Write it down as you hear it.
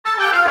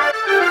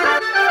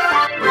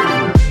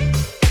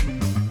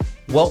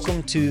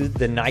Welcome to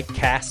the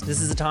Nightcast.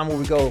 This is a time where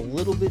we go a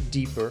little bit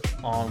deeper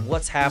on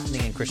what's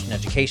happening in Christian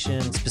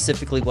education,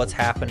 specifically what's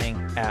happening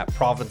at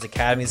Providence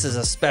Academy. This is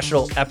a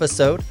special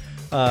episode.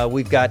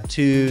 We've got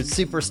two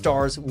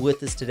superstars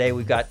with us today.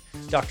 We've got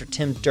Dr.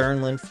 Tim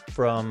Dernlan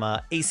from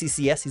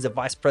ACCS. He's a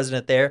vice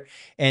president there.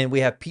 And we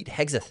have Pete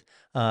Hegseth,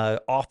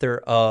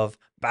 author of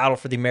Battle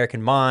for the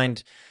American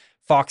Mind,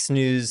 Fox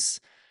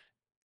News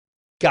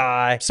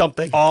guy,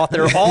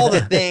 author, all the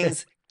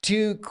things.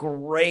 Two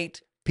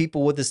great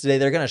people with us today.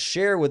 They're going to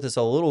share with us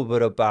a little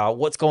bit about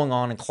what's going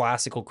on in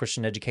classical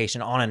Christian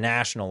education on a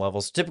national level.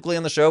 So typically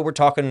on the show, we're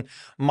talking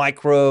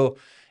micro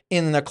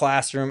in the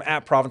classroom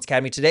at Providence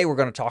Academy. Today, we're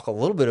going to talk a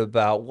little bit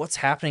about what's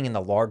happening in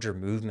the larger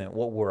movement,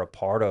 what we're a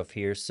part of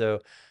here. So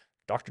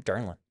Dr.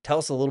 Dernlan, tell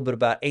us a little bit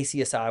about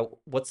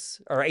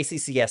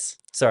ACCS.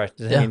 Sorry,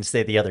 didn't mean to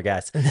say the other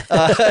guys.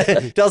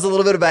 Tell us a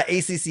little bit about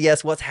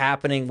ACCS, what's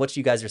happening, what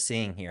you guys are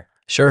seeing here.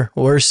 Sure.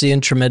 We're seeing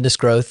tremendous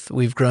growth.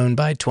 We've grown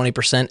by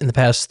 20% in the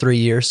past 3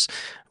 years.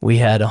 We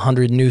had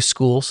 100 new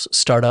schools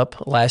start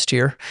up last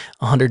year,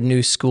 100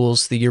 new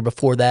schools the year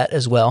before that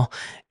as well.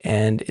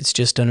 And it's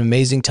just an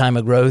amazing time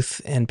of growth,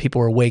 and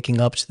people are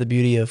waking up to the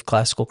beauty of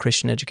classical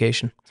Christian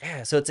education.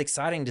 Yeah, so it's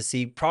exciting to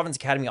see. Providence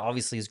Academy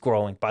obviously is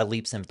growing by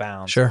leaps and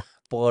bounds. Sure.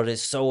 But it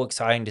is so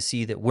exciting to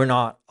see that we're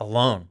not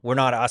alone. We're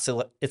not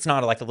it's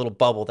not like a little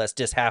bubble that's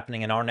just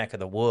happening in our neck of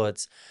the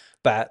woods,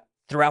 but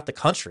throughout the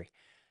country,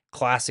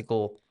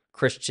 classical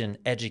Christian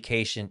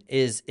education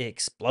is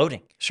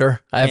exploding. Sure.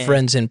 I have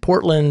friends in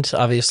Portland,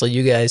 obviously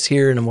you guys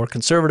here in a more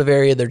conservative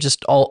area. They're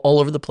just all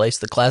over the place.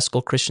 The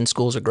classical Christian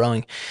schools are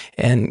growing,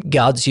 and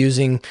God's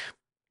using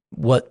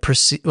what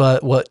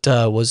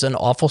was an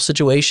awful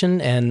situation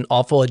and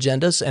awful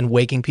agendas and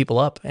waking people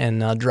up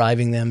and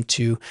driving them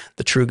to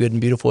the true, good,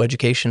 and beautiful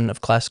education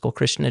of classical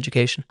Christian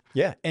education.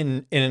 Yeah,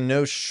 and in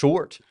no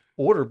short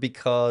order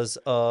because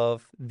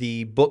of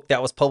the book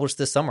that was published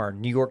this summer,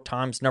 New York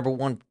Times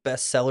 #1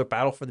 bestseller,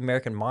 Battle for the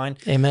American Mind.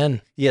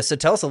 Amen. Yeah, so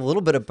tell us a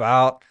little bit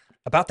about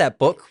that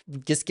book.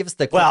 Just give us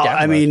the quick Well,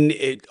 I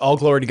mean, all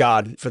glory to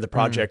God for the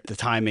project, the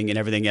timing and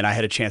everything. And I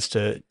had a chance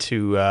to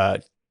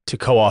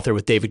co-author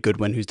with David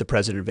Goodwin, who's the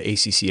president of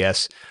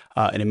ACCS,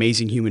 an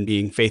amazing human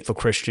being, faithful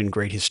Christian,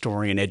 great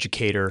historian,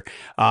 educator.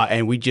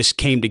 And we just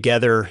came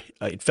together.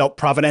 It felt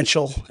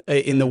providential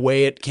in the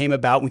way it came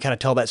about. We kind of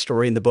tell that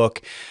story in the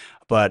book.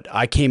 But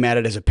I came at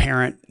it as a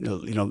parent,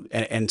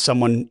 and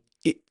someone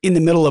in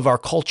the middle of our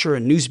culture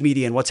and news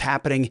media and what's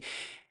happening.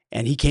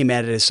 And he came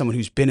at it as someone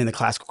who's been in the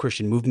classical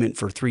Christian movement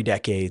for 3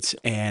 decades.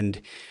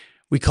 And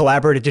we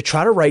collaborated to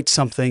try to write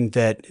something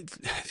that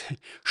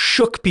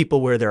shook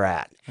people where they're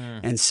at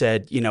and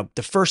said,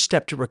 the first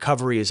step to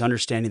recovery is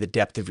understanding the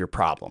depth of your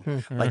problem.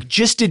 Mm-hmm. Like,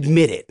 just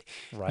admit it.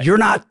 Right. You're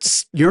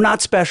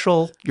not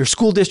special. Your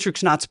school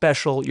district's not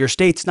special. Your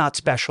state's not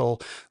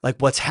special. Like,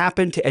 what's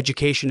happened to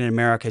education in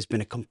America has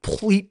been a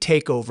complete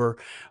takeover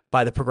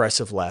by the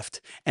progressive left.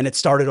 And it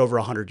started over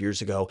 100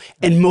 years ago.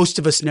 And most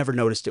of us never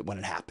noticed it when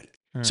it happened.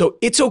 So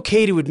it's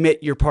okay to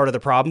admit you're part of the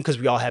problem, because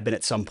we all have been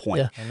at some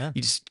point. Yeah.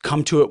 You just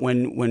come to it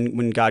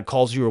when God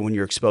calls you or when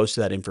you're exposed to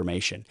that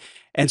information.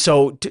 And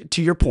so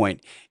to your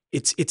point,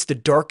 it's the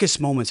darkest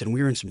moments, and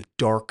we're in some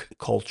dark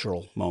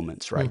cultural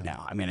moments right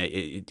now. I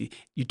mean,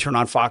 you turn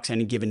on Fox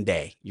any given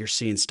day, you're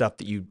seeing stuff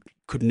that you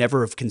could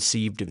never have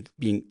conceived of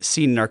being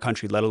seen in our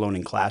country, let alone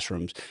in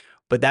classrooms.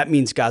 But that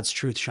means God's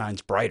truth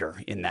shines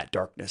brighter in that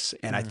darkness.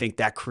 And I think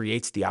that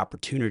creates the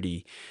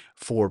opportunity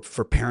for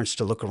parents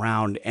to look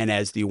around. And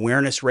as the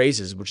awareness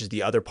raises, which is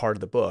the other part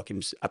of the book,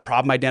 it's a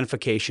problem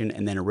identification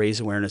and then a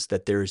raise awareness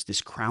that there is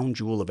this crown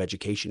jewel of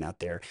education out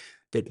there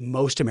that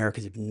most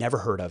Americans have never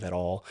heard of at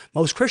all.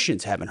 Most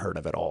Christians haven't heard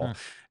of at all,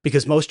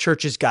 because most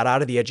churches got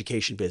out of the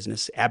education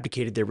business,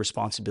 abdicated their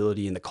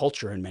responsibility in the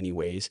culture in many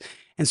ways.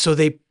 And so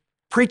they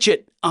preach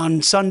it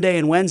on Sunday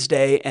and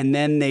Wednesday, and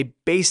then they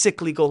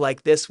basically go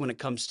like this when it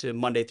comes to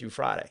Monday through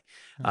Friday,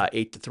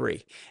 8 to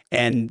 3.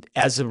 And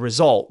as a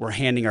result, we're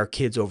handing our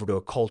kids over to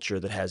a culture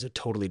that has a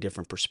totally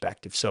different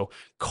perspective. So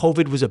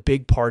COVID was a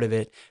big part of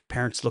it.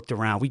 Parents looked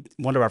around.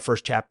 One of our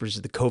first chapters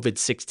is the COVID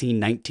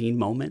 16-19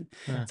 moment.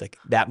 It's like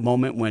that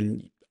moment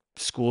when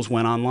schools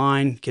went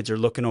online, parents are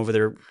looking over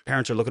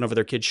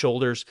their kids'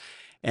 shoulders,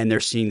 and they're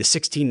seeing the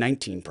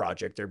 1619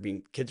 project.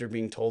 Kids are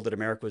being told that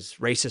America was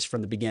racist from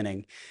the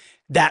beginning.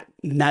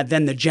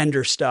 Then the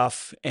gender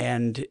stuff,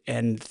 and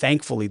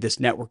thankfully this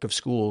network of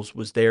schools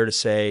was there to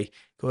say,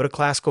 go to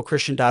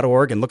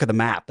classicalchristian.org and look at the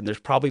map, and there's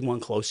probably one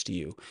close to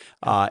you.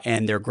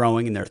 And they're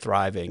growing and they're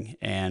thriving,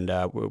 and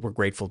we're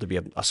grateful to be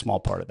a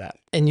small part of that.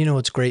 And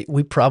what's great?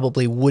 We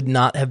probably would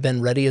not have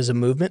been ready as a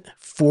movement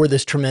for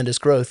this tremendous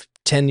growth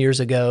 10 years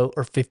ago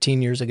or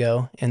 15 years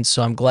ago. And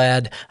so I'm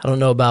glad, I don't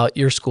know about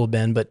your school,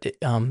 Ben, but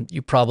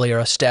you probably are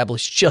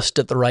established just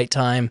at the right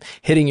time,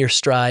 hitting your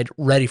stride,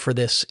 ready for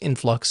this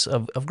influx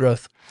of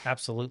growth.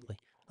 Absolutely.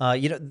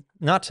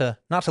 Not to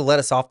let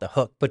us off the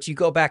hook, but you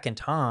go back in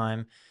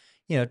time,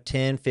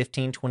 10,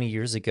 15, 20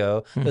 years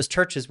ago, those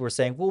churches were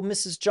saying, well,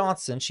 Mrs.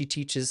 Johnson, she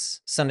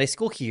teaches Sunday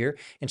school here,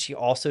 and she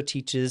also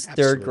teaches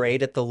third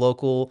grade at the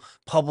local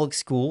public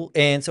school,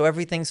 and so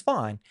everything's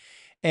fine.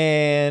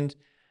 And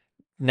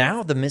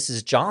now the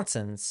Mrs.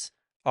 Johnsons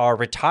are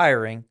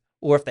retiring,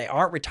 or if they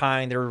aren't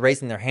retiring, they're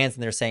raising their hands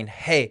and they're saying,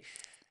 hey,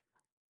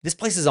 this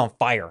place is on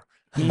fire.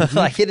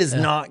 Like it is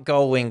not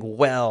going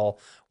well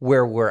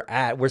where we're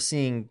at. We're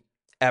seeing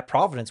at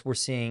Providence, we're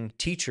seeing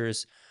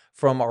teachers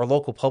from our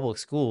local public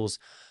schools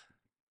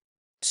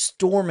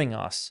storming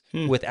us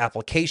with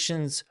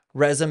applications,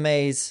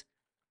 resumes,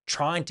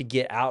 trying to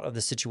get out of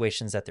the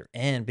situations that they're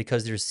in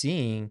because they're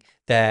seeing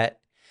that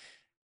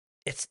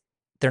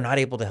they're not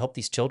able to help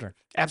these children.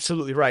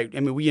 Absolutely right.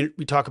 I mean,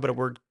 we talk about a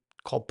word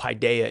called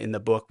paideia in the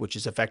book, which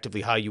is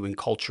effectively how you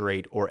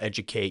enculturate or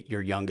educate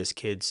your youngest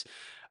kids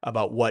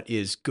about what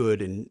is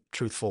good and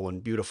truthful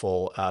and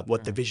beautiful,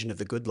 what the vision of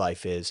the good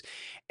life is.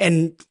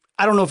 And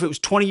I don't know if it was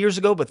 20 years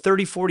ago, but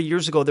 30, 40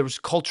 years ago, there was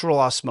cultural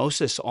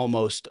osmosis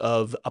almost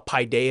of a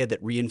paideia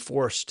that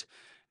reinforced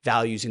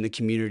values in the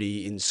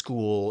community, in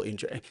school.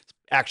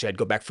 Actually, I'd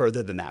go back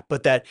further than that,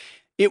 but that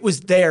it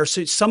was there.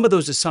 So some of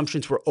those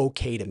assumptions were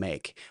okay to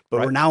make, but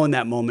we're now in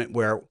that moment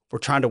where we're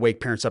trying to wake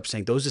parents up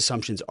saying those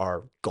assumptions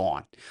are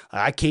gone.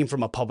 I came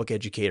from a public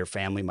educator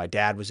family. My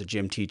dad was a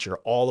gym teacher.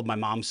 All of my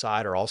mom's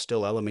side are all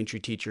still elementary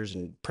teachers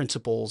and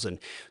principals. And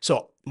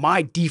so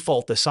my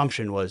default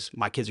assumption was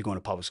my kids are going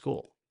to public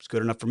school. It's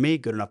good enough for me,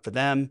 good enough for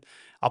them.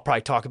 I'll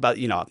probably talk about,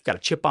 I've got a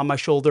chip on my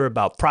shoulder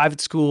about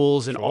private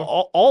schools and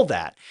all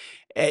that.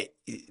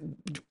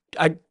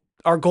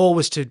 Our goal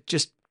was to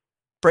just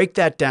break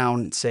that down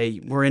and say,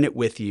 we're in it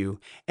with you.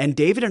 And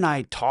David and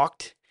I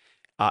talked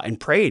and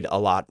prayed a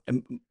lot,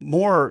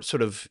 more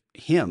sort of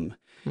him,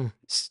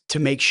 to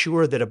make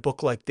sure that a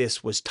book like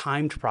this was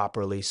timed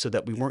properly so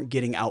that we weren't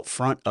getting out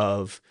front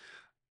of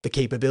the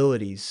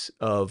capabilities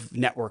of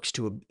networks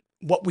to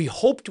what we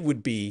hoped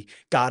would be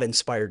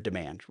God-inspired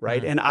demand,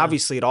 right? And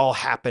obviously it all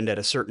happened at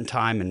a certain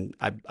time, and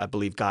I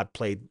believe God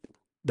played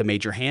the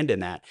major hand in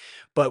that.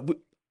 But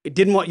you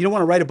don't want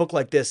to write a book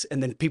like this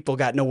and then people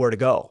got nowhere to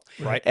go.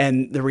 Right.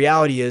 And the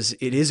reality is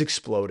it is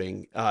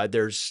exploding.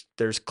 There's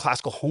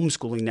classical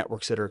homeschooling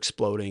networks that are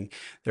exploding.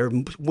 There are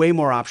way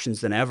more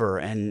options than ever.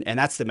 And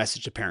that's the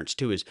message to parents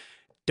too, is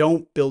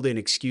don't build in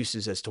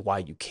excuses as to why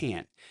you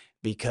can't,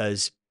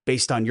 because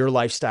based on your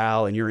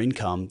lifestyle and your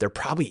income, there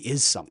probably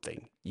is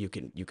something you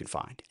can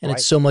find. And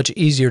it's so much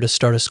easier to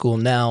start a school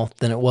now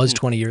than it was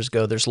 20 years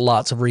ago. There's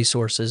lots of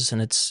resources,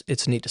 and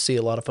it's neat to see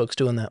a lot of folks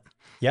doing that.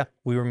 Yeah,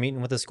 we were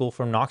meeting with a school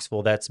from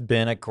Knoxville that's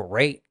been a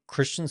great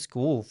Christian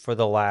school for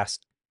the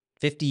last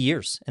 50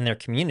 years in their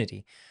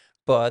community,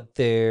 but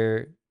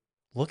they're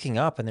looking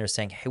up and they're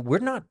saying, hey, we're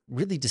not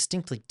really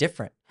distinctly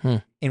different.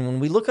 And when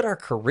we look at our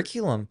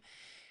curriculum,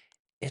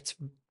 it's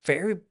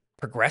very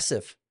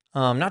progressive,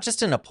 not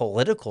just in a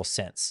political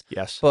sense,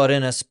 but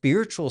in a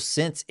spiritual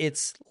sense,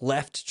 it's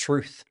left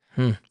truth.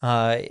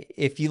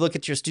 If you look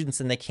at your students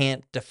and they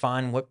can't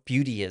define what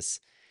beauty is,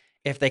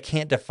 if they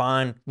can't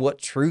define what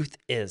truth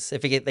is,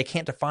 if they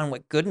can't define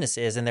what goodness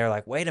is, and they're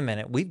like, wait a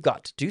minute, we've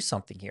got to do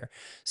something here.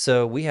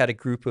 So we had a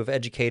group of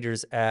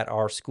educators at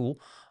our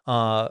school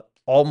all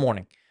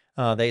morning.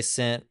 They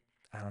sent,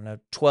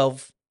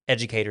 12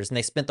 educators, and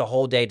they spent the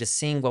whole day just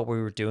seeing what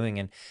we were doing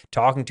and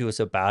talking to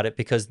us about it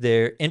because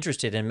they're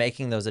interested in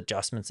making those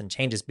adjustments and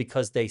changes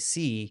because they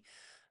see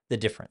the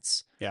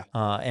difference.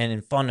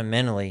 And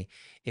fundamentally,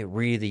 it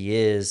really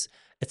is,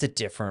 it's a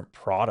different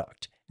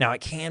product. Now,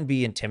 it can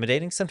be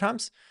intimidating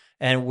sometimes,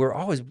 and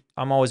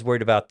I'm always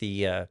worried about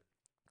the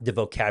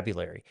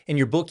vocabulary. In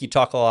your book, you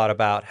talk a lot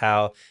about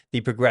how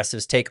the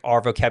progressives take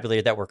our vocabulary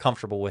that we're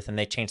comfortable with and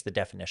they change the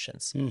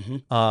definitions.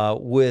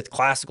 With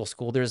classical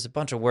school, there's a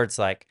bunch of words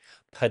like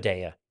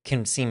paideia,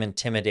 can seem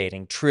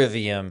intimidating,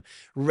 trivium,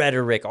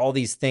 rhetoric, all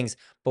these things.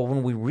 But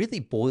when we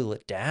really boil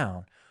it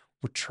down,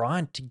 we're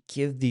trying to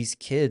give these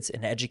kids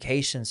an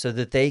education so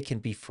that they can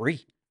be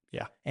free.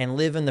 And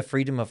live in the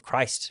freedom of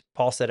Christ.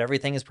 Paul said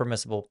everything is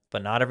permissible,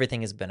 but not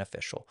everything is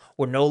beneficial.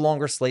 We're no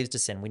longer slaves to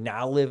sin. We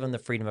now live in the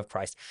freedom of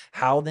Christ.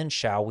 How then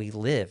shall we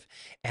live?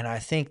 And I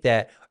think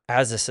that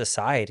as a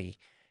society,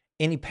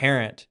 any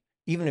parent,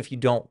 even if you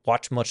don't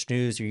watch much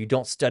news or you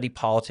don't study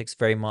politics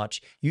very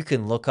much, you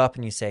can look up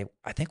and you say,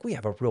 I think we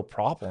have a real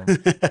problem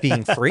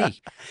being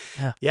free.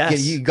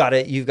 You've got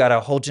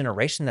a whole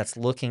generation that's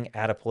looking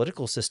at a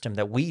political system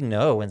that we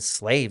know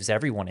enslaves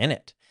everyone in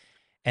it.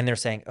 And they're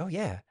saying, oh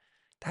yeah,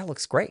 that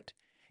looks great.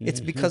 It's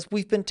because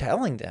we've been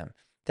telling them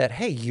that,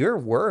 hey, your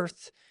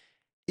worth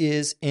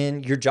is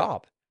in your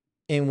job,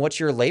 in what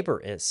your labor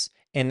is.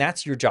 And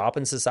that's your job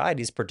in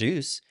society's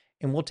produce,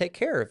 and we'll take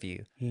care of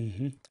you.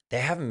 They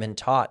haven't been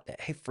taught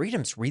that, hey,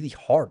 freedom's really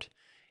hard.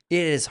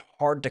 It is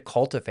hard to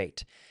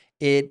cultivate.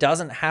 It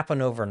doesn't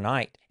happen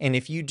overnight. And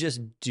if you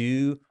just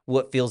do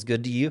what feels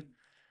good to you,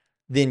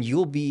 then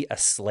you'll be a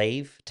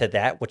slave to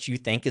that. What you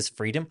think is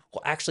freedom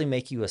will actually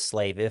make you a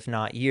slave, if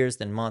not years,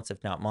 then months,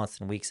 if not months,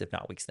 then weeks, if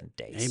not weeks, then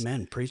days.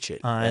 Amen. Preach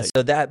it. And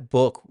so that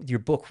book, your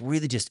book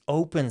really just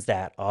opens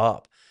that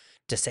up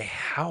to say,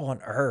 how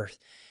on earth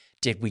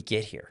did we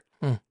get here?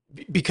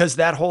 Because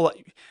that whole,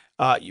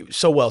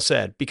 so well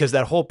said, because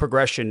that whole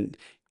progression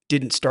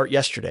didn't start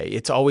yesterday.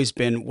 It's always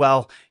been,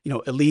 well,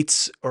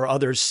 elites or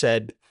others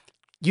said,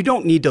 you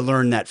don't need to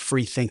learn that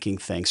free thinking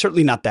thing,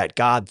 certainly not that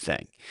God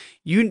thing.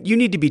 You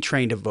need to be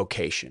trained a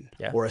vocation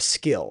or a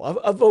skill,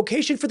 a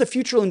vocation for the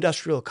future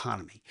industrial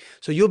economy.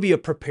 So you'll be a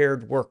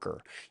prepared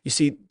worker. You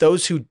see,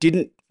 those who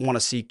didn't want to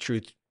seek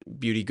truth,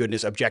 beauty,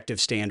 goodness,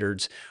 objective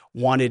standards,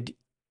 wanted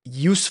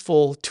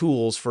useful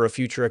tools for a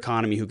future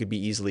economy who could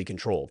be easily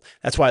controlled.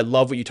 That's why I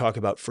love what you talk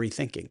about free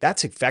thinking.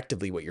 That's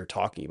effectively what you're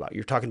talking about.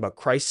 You're talking about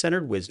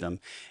Christ-centered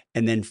wisdom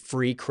and then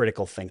free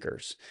critical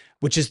thinkers,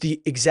 which is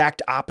the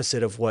exact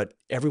opposite of what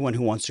everyone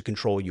who wants to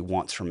control you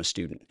wants from a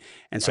student.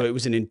 And so it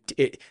was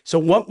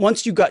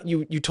once you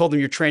told them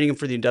you're training them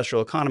for the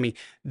industrial economy,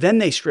 then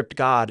they stripped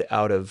God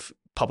out of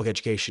public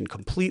education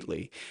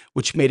completely,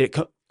 which made it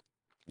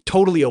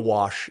totally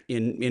awash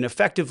in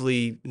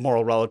effectively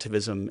moral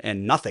relativism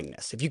and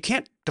nothingness. If you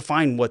can't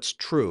define what's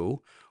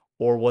true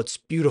or what's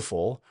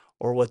beautiful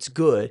or what's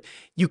good,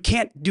 you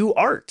can't do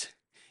art.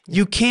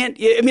 You can't,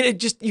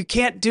 you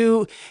can't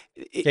do.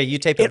 You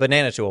tape a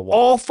banana to a wall.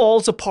 All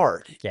falls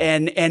apart. Yeah.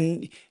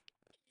 And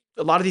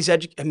a lot of these,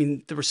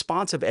 the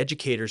response of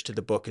educators to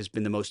the book has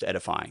been the most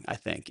edifying, I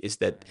think, is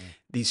that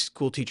these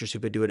school teachers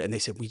who've been doing it, and they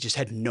said, we just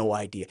had no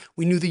idea.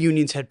 We knew the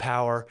unions had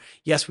power.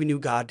 Yes, we knew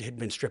God had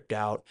been stripped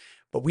out,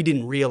 but we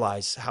didn't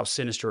realize how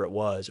sinister it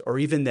was, or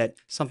even that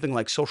something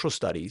like social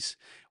studies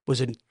was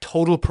a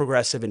total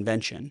progressive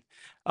invention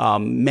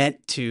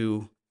meant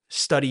to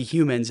study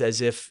humans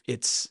as if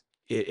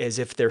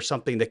they're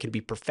something that can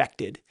be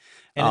perfected.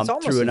 And it's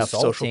almost through enough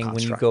social insulting when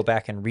you construct. go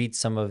back and read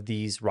some of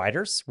these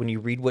writers. When you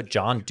read what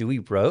John Dewey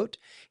wrote,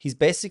 he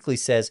basically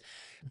says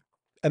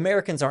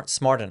Americans aren't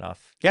smart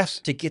enough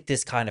to get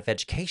this kind of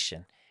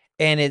education.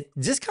 And it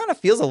just kind of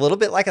feels a little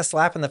bit like a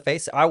slap in the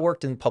face. I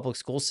worked in the public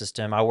school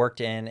system. I worked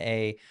in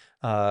a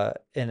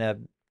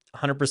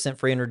 100%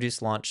 free and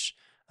reduced lunch,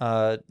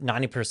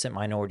 90%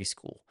 minority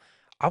school.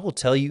 I will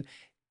tell you,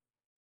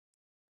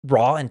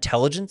 raw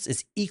intelligence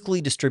is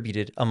equally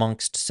distributed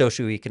amongst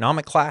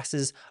socioeconomic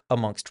classes,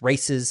 amongst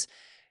races.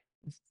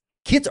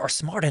 Kids are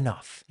smart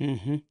enough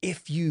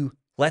if you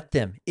let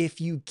them,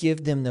 if you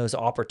give them those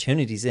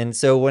opportunities. And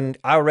so when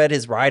I read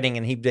his writing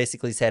and he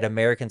basically said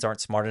Americans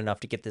aren't smart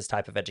enough to get this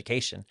type of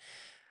education,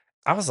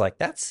 I was like,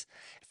 it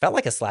felt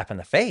like a slap in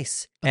the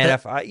face. And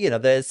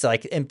it's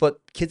like,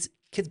 but kids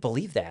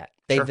believe that.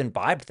 They've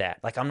imbibed that.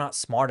 Like, I'm not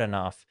smart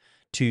enough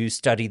to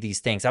study these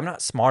things. I'm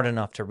not smart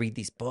enough to read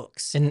these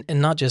books. And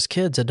not just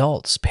kids,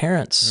 adults,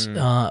 parents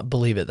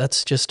believe it.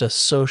 That's just a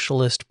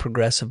socialist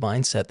progressive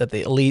mindset that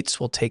the elites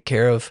will take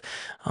care of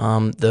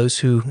those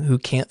who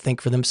can't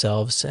think for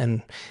themselves.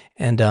 And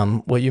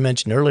what you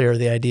mentioned earlier,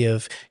 the idea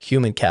of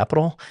human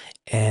capital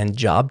and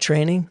job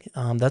training,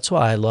 that's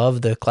why I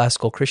love the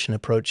classical Christian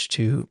approach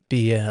to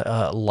be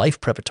a life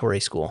preparatory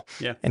school.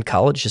 Yeah. And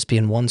college just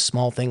being one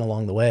small thing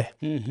along the way.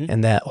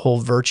 And that whole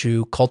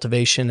virtue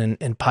cultivation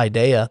and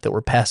paideia that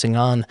we're passing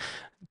on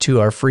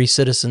to our free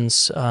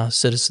citizens,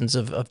 citizens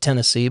of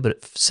Tennessee,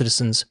 but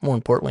citizens, more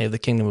importantly, of the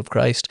kingdom of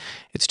Christ.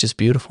 It's just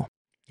beautiful.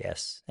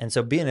 Yes. And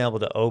so being able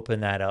to open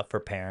that up for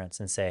parents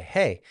and say,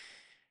 hey,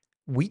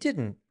 we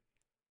didn't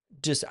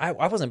I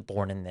wasn't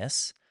born in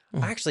this.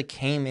 I actually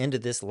came into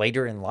this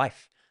later in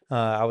life.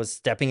 I was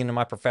stepping into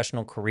my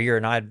professional career,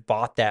 and I had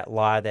bought that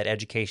lie that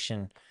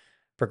education,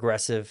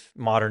 progressive,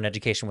 modern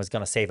education, was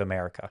going to save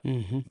America.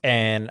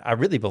 And I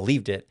really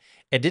believed it.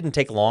 It didn't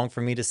take long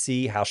for me to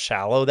see how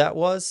shallow that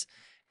was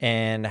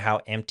and how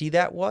empty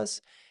that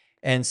was.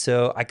 And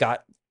so I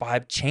got, by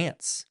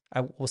chance,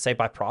 I will say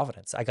by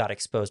providence, I got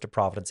exposed to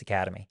Providence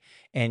Academy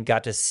and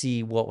got to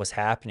see what was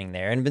happening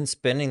there, and been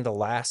spending the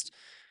last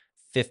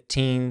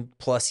 15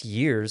 plus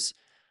years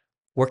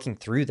working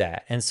through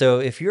that. And so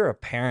if you're a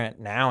parent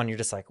now and you're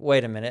just like,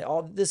 wait a minute,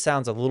 all this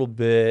sounds like a little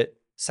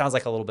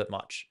bit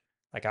much.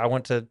 Like, I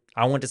went to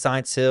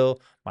Science Hill,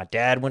 my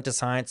dad went to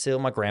Science Hill,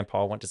 my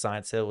grandpa went to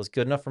Science Hill. It was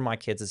good enough for my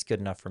kids, it's good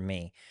enough for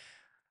me.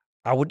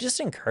 I would just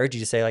encourage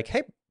you to say, like,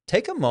 hey,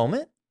 take a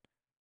moment,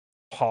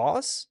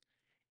 pause,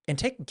 and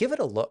give it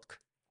a look.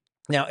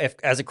 Now, if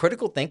as a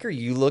critical thinker,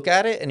 you look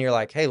at it and you're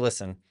like, hey,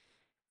 listen,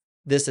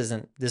 this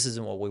isn't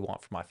what we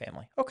want for my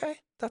family. Okay,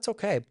 that's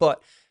okay.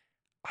 But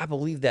I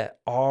believe that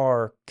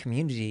our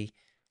community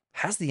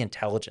has the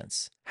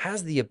intelligence,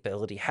 has the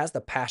ability, has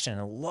the passion,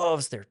 and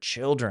loves their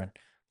children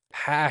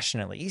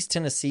passionately. East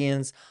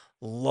Tennesseans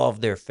love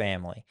their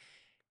family,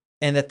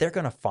 and that they're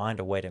going to find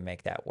a way to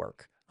make that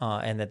work.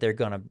 And that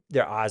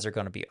their eyes are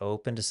going to be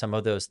open to some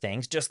of those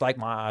things, just like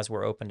my eyes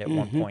were opened at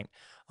one point.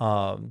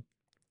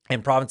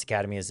 And Providence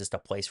Academy is just a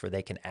place where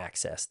they can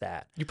access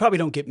that. You probably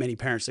don't get many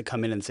parents that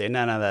come in and say,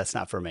 no, that's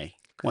not for me.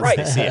 Once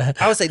they see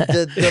it. I would say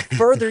the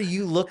further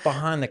you look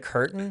behind the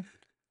curtain,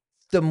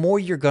 the more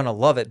you're going to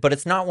love it. But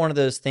it's not one of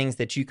those things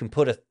that you can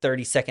put a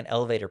 30-second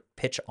elevator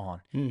pitch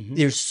on.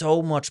 There's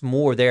so much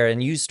more there.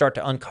 And you start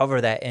to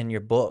uncover that in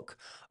your book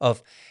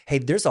of, hey,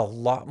 there's a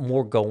lot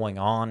more going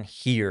on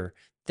here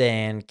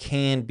than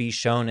can be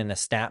shown in a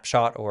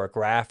snapshot or a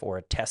graph or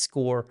a test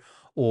score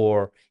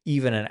or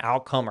even an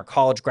outcome or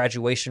college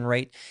graduation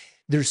rate.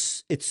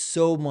 It's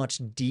so much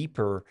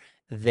deeper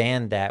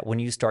than that when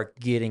you start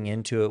getting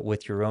into it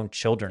with your own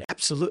children.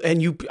 Absolutely.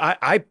 And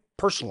I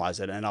personalize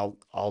it, and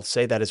I'll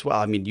say that as well.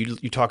 I mean,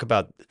 you talk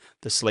about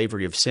the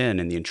slavery of sin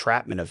and the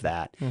entrapment of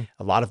that.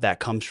 A lot of that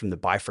comes from the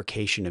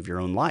bifurcation of your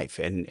own life.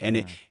 And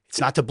it's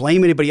not to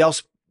blame anybody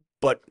else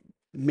but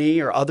me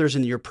or others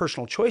in your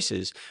personal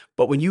choices.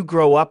 But when you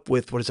grow up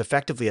with what is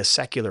effectively a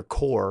secular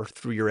core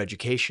through your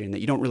education that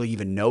you don't really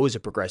even know is a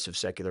progressive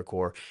secular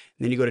core,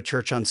 and then you go to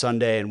church on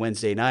Sunday and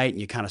Wednesday night and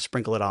you kind of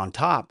sprinkle it on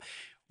top,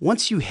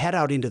 once you head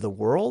out into the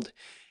world,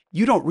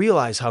 you don't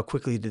realize how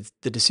quickly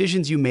the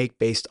decisions you make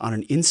based on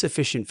an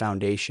insufficient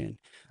foundation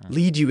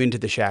lead you into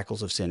the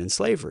shackles of sin and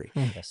slavery.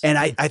 Yes. And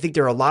I think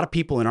there are a lot of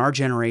people in our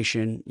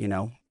generation,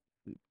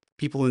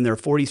 people in their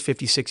 40s,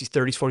 50s, 60s,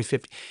 30s, 40s,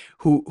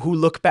 50s, who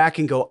look back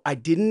and go, I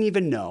didn't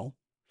even know.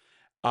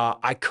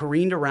 I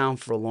careened around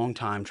for a long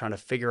time trying to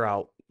figure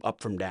out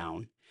up from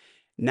down.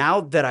 Now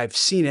that I've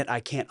seen it,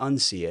 I can't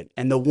unsee it.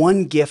 And the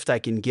one gift I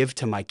can give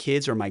to my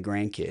kids or my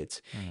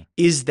grandkids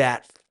is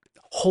that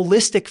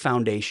holistic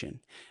foundation.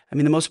 I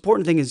mean, the most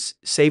important thing is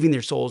saving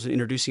their souls and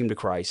introducing them to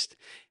Christ.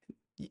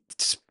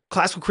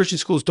 Classical Christian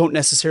schools don't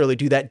necessarily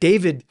do that.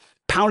 David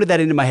pounded that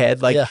into my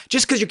head. Like,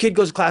 just because your kid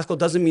goes to classical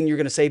doesn't mean you're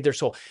going to save their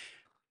soul.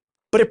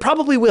 But it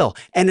probably will.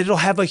 And it'll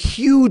have a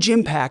huge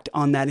impact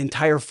on that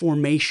entire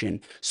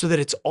formation so that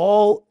it's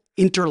all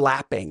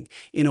interlapping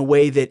in a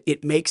way that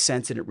it makes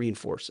sense and it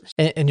reinforces.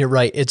 And you're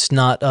right. It's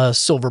not a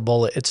silver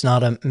bullet. It's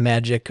not a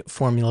magic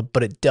formula,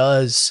 but it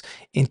does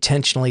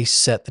intentionally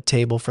set the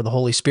table for the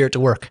Holy Spirit to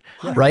work,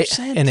 100%. Right?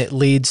 And it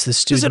leads the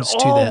students to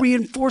that. Because it all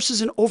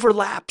reinforces and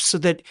overlaps so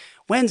that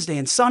Wednesday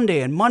and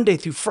Sunday and Monday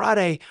through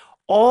Friday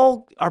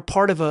all are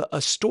part of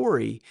a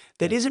story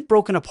that isn't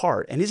broken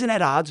apart and isn't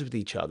at odds with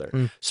each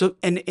other. So,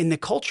 and in the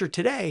culture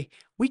today,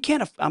 I'm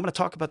going to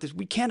talk about this.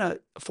 We can't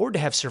afford to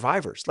have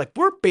survivors. Like,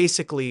 we're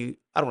basically,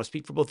 I don't want to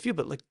speak for both of you,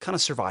 but like kind of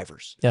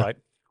survivors, right?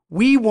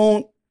 We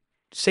won't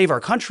save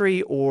our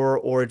country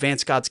or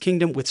advance God's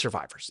kingdom with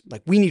survivors.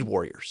 Like, we need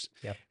warriors.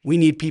 We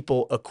need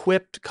people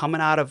equipped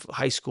coming out of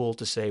high school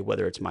to say,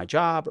 whether it's my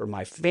job or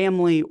my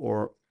family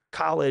or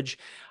college,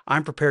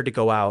 I'm prepared to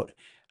go out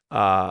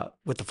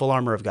with the full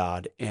armor of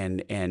God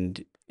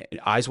and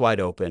eyes wide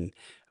open,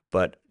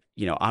 but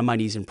on my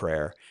knees in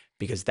prayer,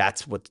 because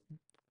that's what's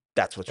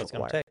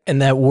required.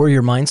 And that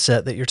warrior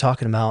mindset that you're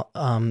talking about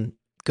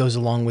goes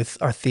along with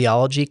our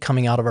theology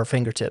coming out of our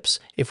fingertips.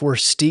 If we're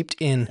steeped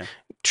in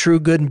true,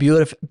 good, and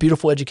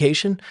beautiful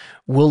education,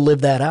 we'll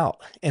live that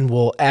out and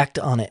we'll act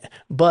on it.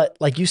 But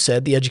like you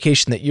said, the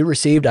education that you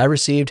received, I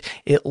received,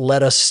 it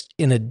led us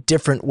in a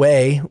different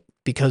way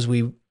because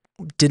we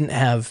didn't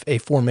have a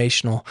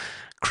formational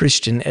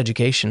Christian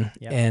education,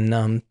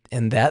 and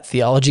that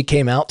theology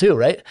came out too,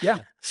 right? Yeah,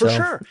 for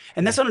sure.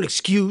 And that's not an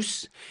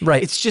excuse,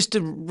 right? It's just a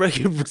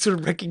sort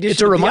of recognition.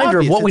 It's a reminder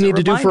of what we need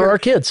to do for our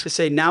kids. To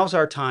say, now's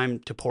our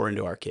time to pour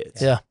into our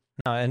kids. Yeah.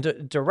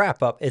 And to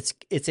wrap up, it's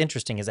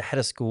interesting. As a head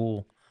of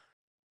school,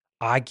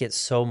 I get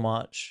so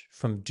much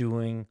from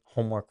doing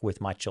homework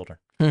with my children.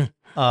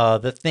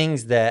 The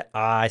things that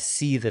I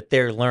see that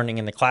they're learning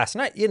in the class,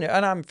 and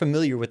I'm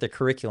familiar with the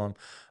curriculum.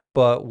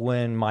 But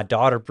when my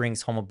daughter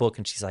brings home a book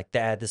and she's like,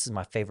 Dad, this is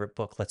my favorite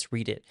book, let's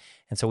read it.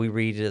 And so we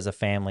read it as a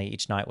family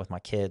each night with my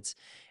kids.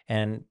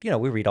 And,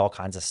 we read all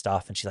kinds of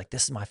stuff. And she's like,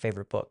 this is my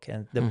favorite book.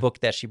 And the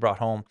book that she brought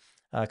home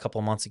a couple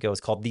of months ago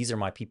is called These Are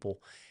My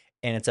People.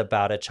 And it's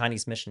about a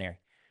Chinese missionary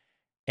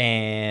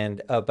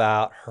and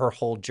about her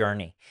whole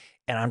journey.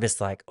 And I'm just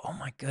like, oh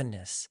my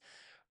goodness.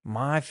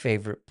 My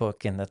favorite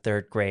book in the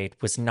third grade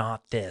was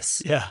not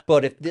this. Yeah.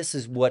 But if this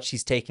is what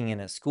she's taking in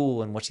at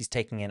school and what she's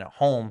taking in at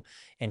home,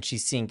 and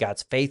she's seeing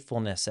God's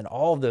faithfulness and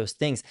all of those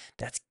things,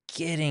 that's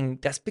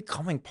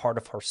becoming part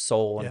of her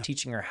soul and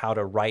teaching her how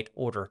to right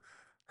order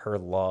her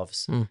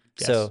loves.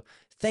 So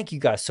thank you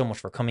guys so much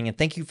for coming in.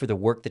 Thank you for the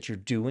work that you're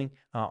doing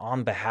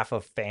on behalf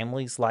of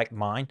families like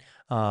mine,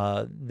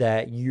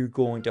 that you're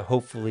going to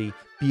hopefully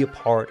be a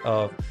part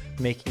of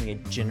making a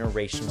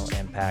generational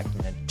impact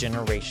and a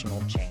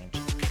generational change.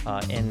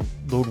 And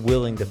Lord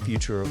willing, the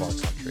future of our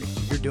country.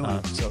 You're doing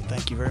it. So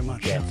thank you very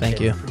much.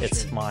 Thank you.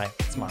 It's my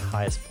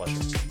highest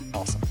pleasure.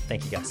 Awesome.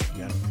 Thank you guys.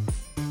 You got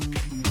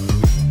it.